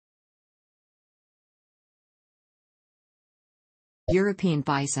European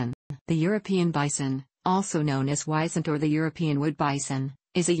bison. The European bison, also known as wisent or the European wood bison,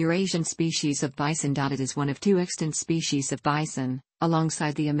 is a Eurasian species of bison. It is one of two extant species of bison,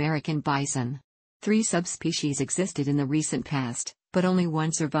 alongside the American bison. 3 subspecies existed in the recent past, but only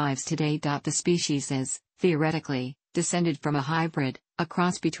one survives today. The species is, theoretically, descended from a hybrid, a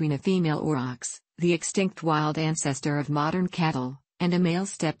cross between a female aurochs, the extinct wild ancestor of modern cattle, and a male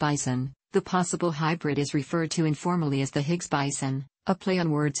steppe bison. The possible hybrid is referred to informally as the Higgs bison, a play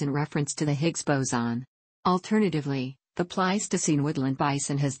on words in reference to the Higgs boson. Alternatively, the Pleistocene woodland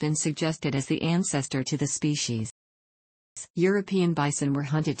bison has been suggested as the ancestor to the species. European bison were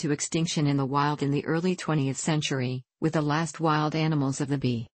hunted to extinction in the wild in the early 20th century, with the last wild animals of the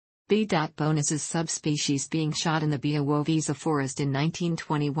B. bonasus subspecies being shot in the biota forest in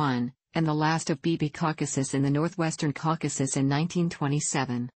 1921, and the last of B. caucasus in the northwestern Caucasus in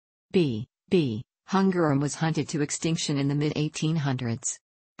 1927. B. hungarum was hunted to extinction in the mid-1800s.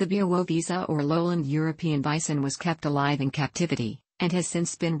 The biota or lowland European bison was kept alive in captivity, and has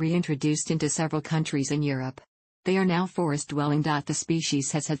since been reintroduced into several countries in Europe. They are now forest-dwelling. The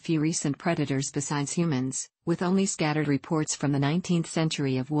species has had few recent predators besides humans, with only scattered reports from the 19th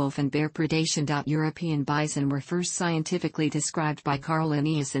century of wolf and bear predation. European bison were first scientifically described by Carl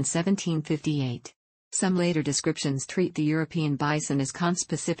Linnaeus in 1758. Some later descriptions treat the European bison as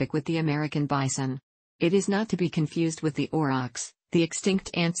conspecific with the American bison. It is not to be confused with the aurochs, the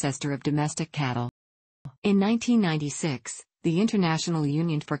extinct ancestor of domestic cattle. In 1996, the International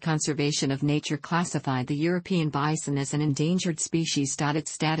Union for Conservation of Nature classified the European bison as an endangered species.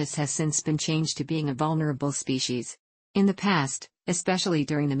 Its status has since been changed to being a vulnerable species. In the past, especially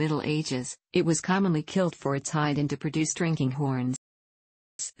during the Middle Ages, it was commonly killed for its hide and to produce drinking horns.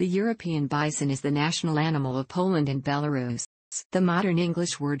 The European bison is the national animal of Poland and Belarus. The modern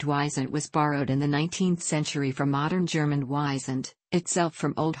English word wisent was borrowed in the 19th century from modern German wisent, itself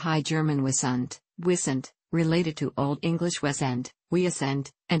from Old High German wisent, related to Old English wisent,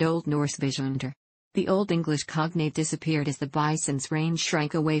 and Old Norse visenter. The Old English cognate disappeared as the bison's range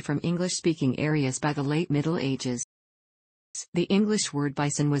shrank away from English-speaking areas by the late Middle Ages. The English word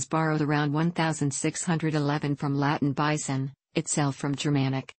bison was borrowed around 1611 from Latin bison, itself from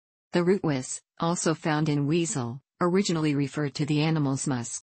Germanic. The root wis, also found in weasel, originally referred to the animal's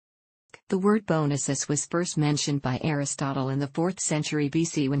musk. The word bonasus was first mentioned by Aristotle in the 4th century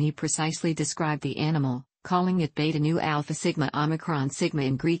BC when he precisely described the animal, calling it beta nu alpha sigma omicron sigma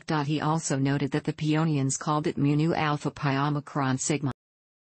in Greek. He also noted that the Paeonians called it mu nu alpha pi omicron sigma.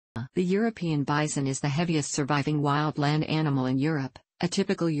 The European bison is the heaviest surviving wild-land animal in Europe. A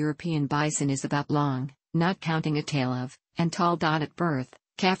typical European bison is about long, not counting a tail of, and tall. At birth,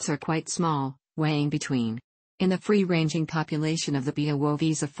 calves are quite small, weighing between. In the free-ranging population of the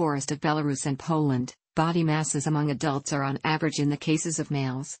biota forest of Belarus and Poland, body masses among adults are on average in the cases of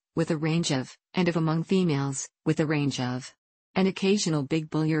males, with a range of, and of among females, with a range of. An occasional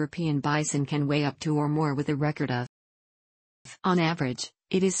big bull European bison can weigh up to or more with a record of. On average,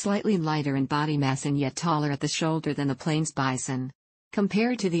 it is slightly lighter in body mass and yet taller at the shoulder than the plains bison.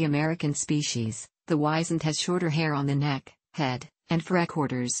 Compared to the American species, the wisent has shorter hair on the neck, head, and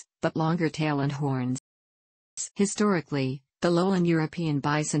forequarters, but longer tail and horns. Historically, the lowland European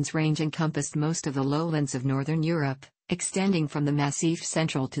bison's range encompassed most of the lowlands of northern Europe, extending from the Massif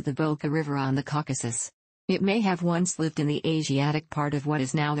Central to the Volga River on the Caucasus. It may have once lived in the Asiatic part of what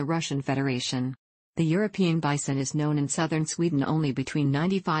is now the Russian Federation. The European bison is known in southern Sweden only between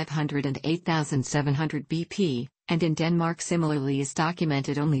 9500 and 8700 BP, and in Denmark similarly is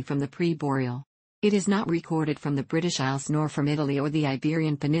documented only from the pre-boreal. It is not recorded from the British Isles nor from Italy or the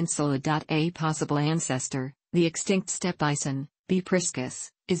Iberian Peninsula. A possible ancestor, the extinct steppe bison, B.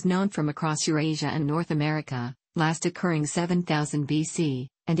 priscus, is known from across Eurasia and North America, last occurring 7000 BC,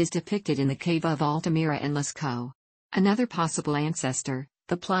 and is depicted in the cave of Altamira and Lascaux. Another possible ancestor,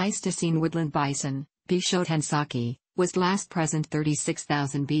 the Pleistocene woodland bison, B. shotansaki, was last present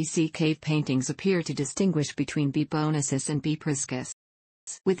 36,000 BC. Cave paintings appear to distinguish between B. bonasus and B. priscus.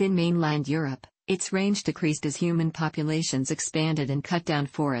 Within mainland Europe, its range decreased as human populations expanded and cut down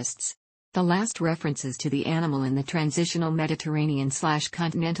forests. The last references to the animal in the transitional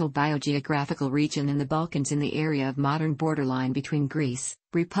Mediterranean/continental biogeographical region in the Balkans in the area of modern borderline between Greece,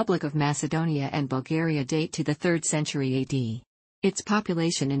 Republic of Macedonia and Bulgaria date to the 3rd century AD. Its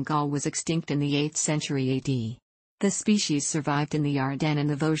population in Gaul was extinct in the 8th century AD. The species survived in the Ardennes and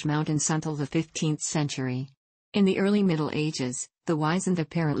the Vosges Mountains until the 15th century. In the early Middle Ages, the wisent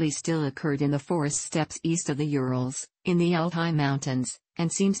apparently still occurred in the forest steppes east of the Urals, in the Altai Mountains,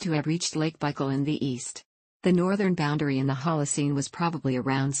 and seems to have reached Lake Baikal in the east. The northern boundary in the Holocene was probably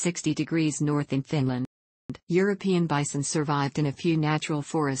around 60 degrees north in Finland. European bison survived in a few natural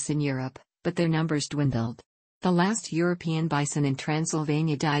forests in Europe, but their numbers dwindled. The last European bison in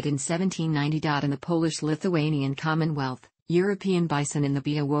Transylvania died in 1790. In the Polish-Lithuanian Commonwealth, European bison in the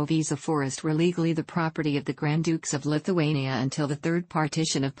Białowieża forest were legally the property of the Grand Dukes of Lithuania until the Third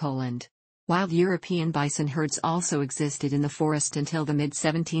Partition of Poland. Wild European bison herds also existed in the forest until the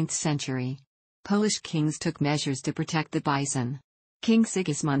mid-17th century. Polish kings took measures to protect the bison. King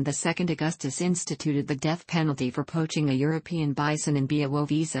Sigismund II Augustus instituted the death penalty for poaching a European bison in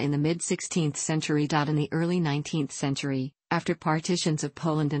Białowieża in the mid-16th century. In the early 19th century, after partitions of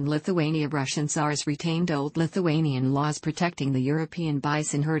Poland and Lithuania, Russian Tsars retained old Lithuanian laws protecting the European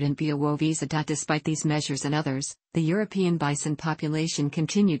bison herd in Białowieża. Despite these measures and others, the European bison population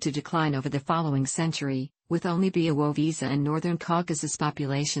continued to decline over the following century, with only Białowieża and Northern Caucasus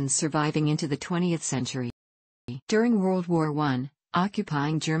populations surviving into the 20th century. During World War I,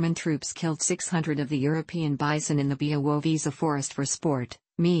 occupying German troops killed 600 of the European bison in the Białowieża forest for sport,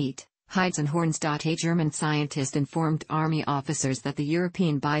 meat, hides and horns. A German scientist informed army officers that the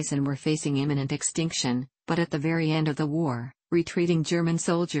European bison were facing imminent extinction, but at the very end of the war, retreating German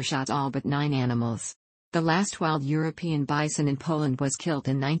soldiers shot all but 9 animals. The last wild European bison in Poland was killed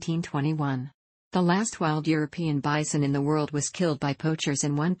in 1921. The last wild European bison in the world was killed by poachers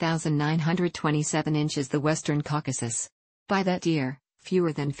in 1927 inches the Western Caucasus. By that year,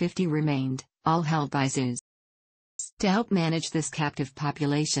 fewer than 50 remained, all held by zoos. To help manage this captive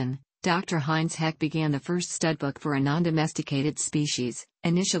population, Dr. Heinz Heck began the first studbook for a non-domesticated species,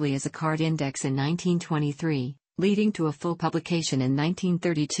 initially as a card index in 1923, leading to a full publication in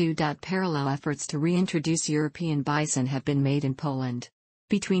 1932. Parallel efforts to reintroduce European bison have been made in Poland.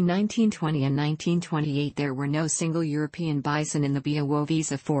 Between 1920 and 1928 there were no single European bison in the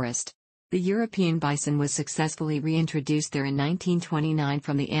Białowieża forest. The European bison was successfully reintroduced there in 1929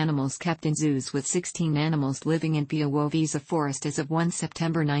 from the animals kept in zoos, with 16 animals living in Białowieża forest as of 1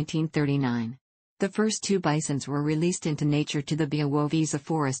 September 1939. The first 2 bisons were released into nature to the Białowieża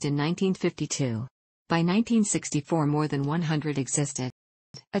forest in 1952. By 1964 more than 100 existed.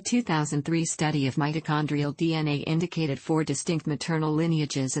 A 2003 study of mitochondrial DNA indicated 4 distinct maternal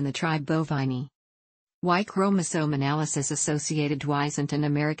lineages in the tribe Bovini. Y chromosome analysis associated wisent and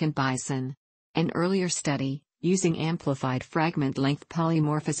American bison. An earlier study, using amplified fragment length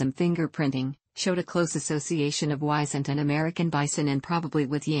polymorphism fingerprinting, showed a close association of wisent and American bison and probably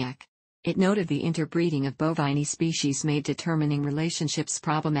with yak. It noted the interbreeding of bovine species made determining relationships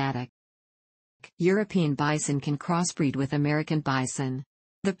problematic. European bison can crossbreed with American bison.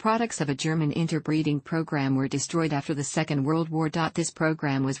 The products of a German interbreeding program were destroyed after the Second World War. This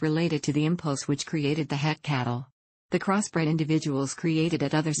program was related to the impulse which created the het cattle. The crossbred individuals created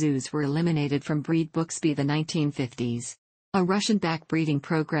at other zoos were eliminated from breed books by the 1950s. A Russian backbreeding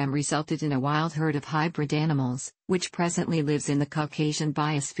program resulted in a wild herd of hybrid animals, which presently lives in the Caucasian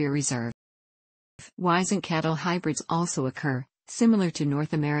Biosphere Reserve. Wisent cattle hybrids also occur, similar to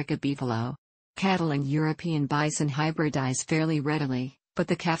North America beefalo. Cattle and European bison hybridize fairly readily, but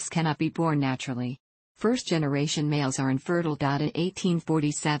the calves cannot be born naturally. First-generation males are infertile. In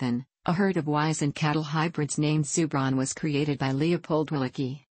 1847, a herd of wisent cattle hybrids named Zubron was created by Leopold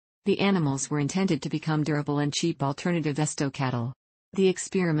Wilecki. The animals were intended to become durable and cheap alternative Esto cattle. The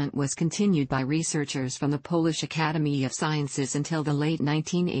experiment was continued by researchers from the Polish Academy of Sciences until the late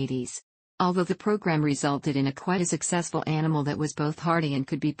 1980s. Although the program resulted in a quite a successful animal that was both hardy and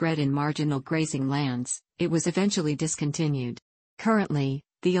could be bred in marginal grazing lands, it was eventually discontinued. Currently,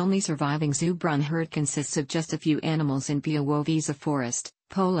 the only surviving Zubron herd consists of just a few animals in Białowieża forest,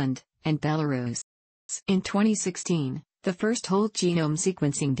 Poland, and Belarus. In 2016, the first whole genome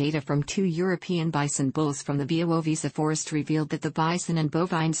sequencing data from 2 European bison bulls from the Białowieża forest revealed that the bison and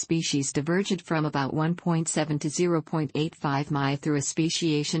bovine species diverged from about 1.7 to 0.85 mi through a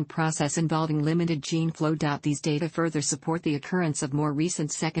speciation process involving limited gene flow. These data further support the occurrence of more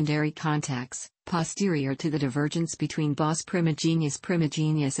recent secondary contacts, posterior to the divergence between Bos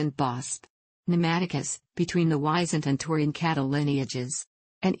primigenius and Bos pneumaticus, between the wisent and taurine cattle lineages.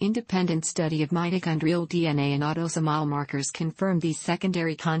 An independent study of mitochondrial DNA and autosomal markers confirmed these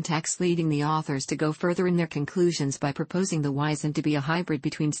secondary contacts, leading the authors to go further in their conclusions by proposing the wisent to be a hybrid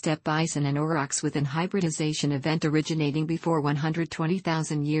between steppe bison and aurochs, with an hybridization event originating before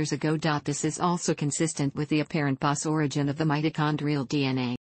 120,000 years ago. This is also consistent with the apparent Bos origin of the mitochondrial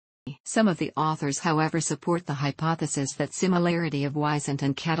DNA. Some of the authors, however, support the hypothesis that similarity of wisent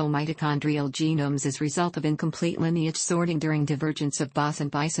and cattle mitochondrial genomes is result of incomplete lineage sorting during divergence of Bos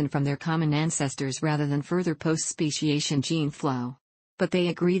and bison from their common ancestors rather than further post-speciation gene flow. But they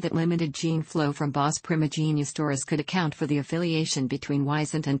agree that limited gene flow from Bos primigenius taurus could account for the affiliation between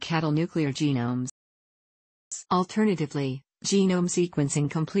wisent and cattle nuclear genomes. Alternatively, genome sequencing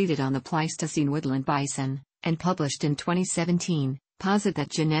completed on the Pleistocene woodland bison, and published in 2017, posit that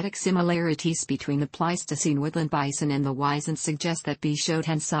genetic similarities between the Pleistocene woodland bison and the wisent suggest that B.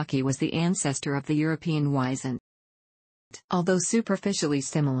 shotansaki was the ancestor of the European wisent. Although superficially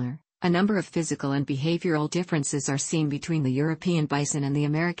similar, a number of physical and behavioral differences are seen between the European bison and the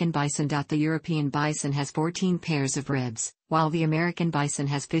American bison. The European bison has 14 pairs of ribs, while the American bison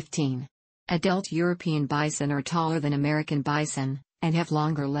has 15. Adult European bison are taller than American bison, and have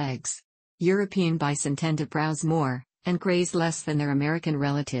longer legs. European bison tend to browse more, and graze less than their American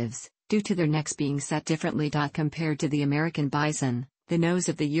relatives, due to their necks being set differently. Compared to the American bison, the nose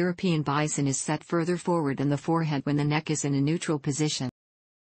of the European bison is set further forward than the forehead when the neck is in a neutral position.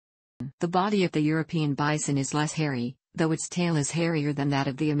 The body of the European bison is less hairy, though its tail is hairier than that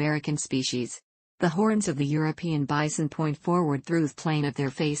of the American species. The horns of the European bison point forward through the plane of their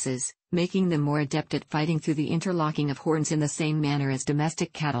faces, making them more adept at fighting through the interlocking of horns in the same manner as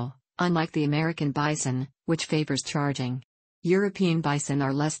domestic cattle, unlike the American bison, which favors charging. European bison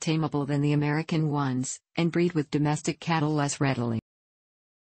are less tameable than the American ones, and breed with domestic cattle less readily.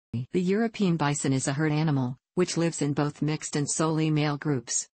 The European bison is a herd animal, which lives in both mixed and solely male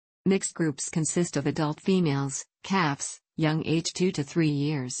groups. Mixed groups consist of adult females, calves, young aged 2 to 3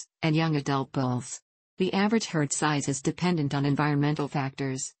 years, and young adult bulls. The average herd size is dependent on environmental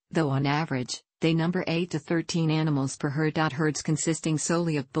factors, though on average, they number 8 to 13 animals per herd. Herds consisting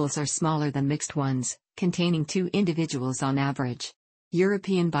solely of bulls are smaller than mixed ones, containing 2 individuals on average.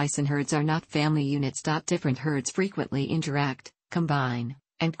 European bison herds are not family units. Different herds frequently interact, combine,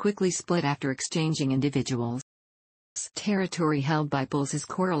 and quickly split after exchanging individuals. Territory held by bulls is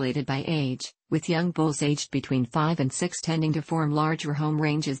correlated by age, with young bulls aged between 5 and 6 tending to form larger home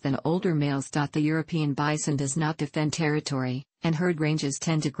ranges than older males. The European bison does not defend territory, and herd ranges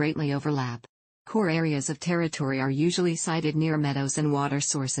tend to greatly overlap. Core areas of territory are usually sited near meadows and water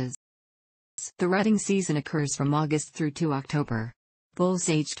sources. The rutting season occurs from August through to October. Bulls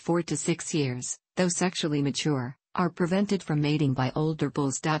aged 4 to 6 years, though sexually mature, are prevented from mating by older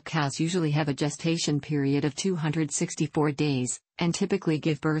bulls. Cows usually have a gestation period of 264 days, and typically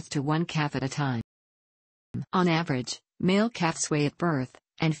give birth to 1 calf at a time. On average, male calves weigh at birth,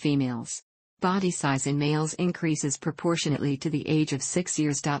 and females' body size in males increases proportionately to the age of 6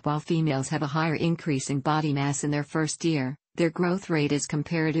 years. While females have a higher increase in body mass in their first year, their growth rate is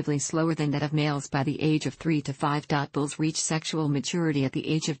comparatively slower than that of males by the age of 3 to 5. Bulls reach sexual maturity at the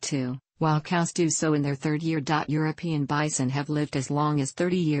age of 2. While cows do so in their 3rd year. European bison have lived as long as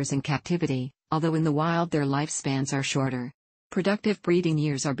 30 years in captivity, although in the wild their lifespans are shorter. Productive breeding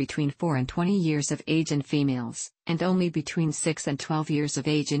years are between 4 and 20 years of age in females, and only between 6 and 12 years of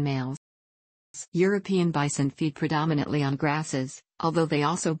age in males. European bison feed predominantly on grasses, although they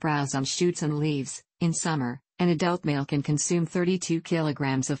also browse on shoots and leaves. In summer, an adult male can consume 32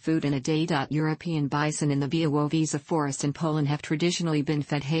 kilograms of food in a day. European bison in the Białowieża forest in Poland have traditionally been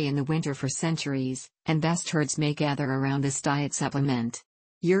fed hay in the winter for centuries, and vast herds may gather around this diet supplement.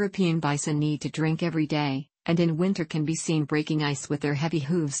 European bison need to drink every day, and in winter can be seen breaking ice with their heavy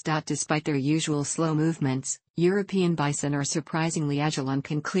hooves. Despite their usual slow movements, European bison are surprisingly agile and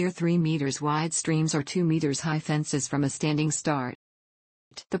can clear 3 meters wide streams or 2 meters high fences from a standing start.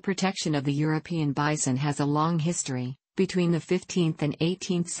 The protection of the European bison has a long history. Between the 15th and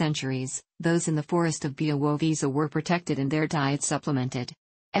 18th centuries, those in the forest of Białowieża were protected and their diet supplemented.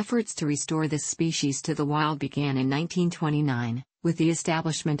 Efforts to restore this species to the wild began in 1929, with the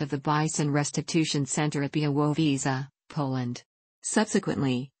establishment of the Bison Restitution Center at Białowieża, Poland.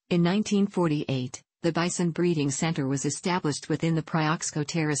 Subsequently, in 1948, the Bison Breeding Center was established within the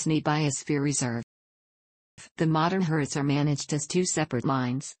Prioxko-Terasny Biosphere Reserve. The modern herds are managed as 2 separate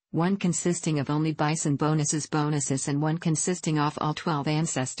lines, one consisting of only bison bonasus and one consisting of all 12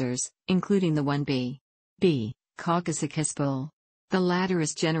 ancestors, including the 1B. Caucasus bull. The latter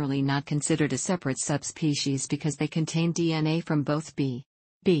is generally not considered a separate subspecies because they contain DNA from both B.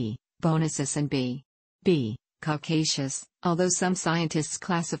 bonasus and B. caucasus, although some scientists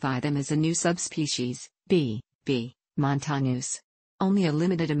classify them as a new subspecies, B. montanus. Only a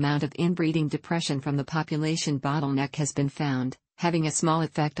limited amount of inbreeding depression from the population bottleneck has been found, having a small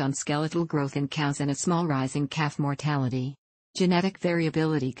effect on skeletal growth in cows and a small rise in calf mortality. Genetic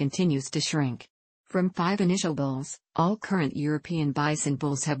variability continues to shrink. From 5 initial bulls, all current European bison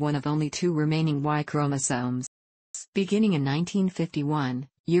bulls have one of only 2 remaining Y chromosomes. Beginning in 1951,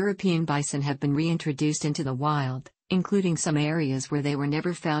 European bison have been reintroduced into the wild, including some areas where they were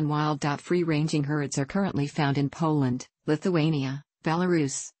never found wild. Free-ranging herds are currently found in Poland, Lithuania,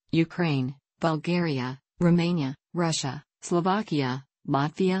 Belarus, Ukraine, Bulgaria, Romania, Russia, Slovakia,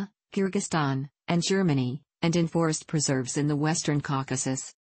 Latvia, Kyrgyzstan, and Germany. and in forest preserves in the western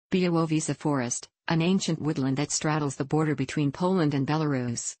Caucasus. Białowieża Forest, an ancient woodland that straddles the border between Poland and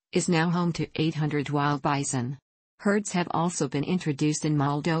Belarus, is now home to 800 wild bison. Herds have also been introduced in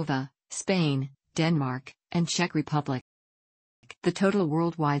Moldova, Spain, Denmark, and Czech Republic. The total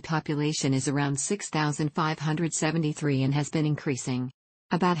worldwide population is around 6,573 and has been increasing.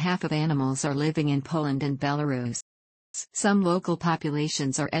 About half of animals are living in Poland and Belarus. Some local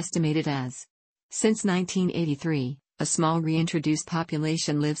populations are estimated as. Since 1983, a small reintroduced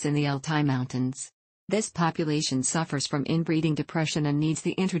population lives in the Altai Mountains. This population suffers from inbreeding depression and needs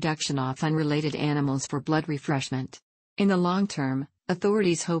the introduction of unrelated animals for blood refreshment. In the long term,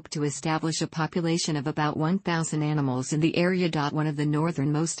 authorities hope to establish a population of about 1,000 animals in the area. One of the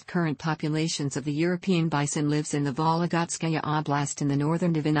northernmost current populations of the European bison lives in the Volогодskaya Oblast in the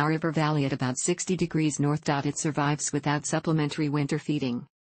northern Dvina River Valley at about 60 degrees north. It survives without supplementary winter feeding.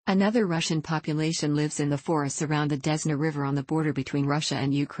 Another Russian population lives in the forests around the Desna River on the border between Russia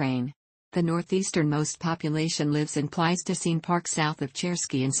and Ukraine. The northeasternmost population lives in Pleistocene Park south of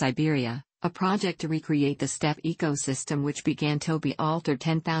Chersky in Siberia, a project to recreate the steppe ecosystem which began to be altered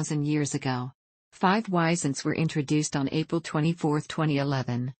 10,000 years ago. 5 wisents were introduced on April 24,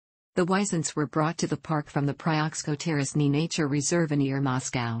 2011. The wisents were brought to the park from the Pryaxko-Terasny Nature Reserve near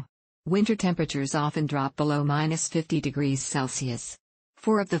Moscow. Winter temperatures often drop below -50 degrees Celsius.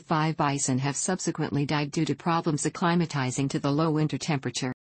 4 of the 5 bison have subsequently died due to problems acclimatizing to the low winter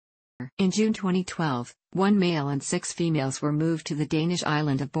temperature. In June 2012, 1 male and 6 females were moved to the Danish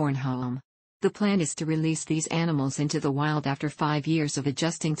island of Bornholm. The plan is to release these animals into the wild after 5 years of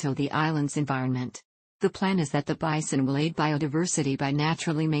adjusting to the island's environment. The plan is that the bison will aid biodiversity by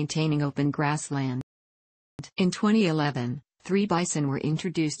naturally maintaining open grassland. In 2011, 3 bison were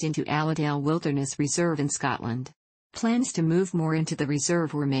introduced into Allerdale Wilderness Reserve in Scotland. Plans to move more into the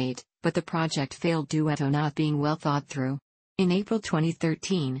reserve were made, but the project failed due to not being well thought through. In April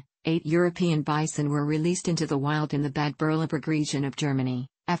 2013, 8 European bison were released into the wild in the Bad Berleburg region of Germany,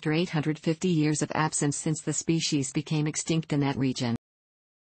 after 850 years of absence since the species became extinct in that region.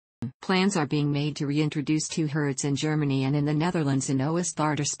 Plans are being made to reintroduce 2 herds in Germany and in the Netherlands in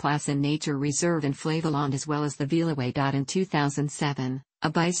Oostvaardersplassen Nature Reserve in Flevoland as well as the Veluwe. In 2007, a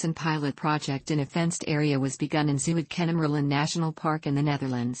bison pilot project in a fenced area was begun in Zuid-Kennemerland National Park in the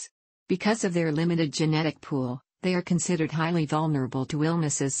Netherlands. Because of their limited genetic pool, they are considered highly vulnerable to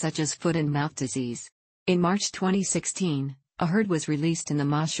illnesses such as foot and mouth disease. In March 2016, a herd was released in the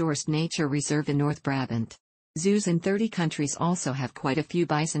Maashorst Nature Reserve in North Brabant. Zoos in 30 countries also have quite a few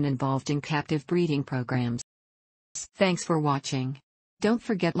bison involved in captive breeding programs. Thanks for watching. Don't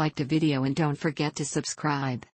forget to like the video and don't forget to subscribe.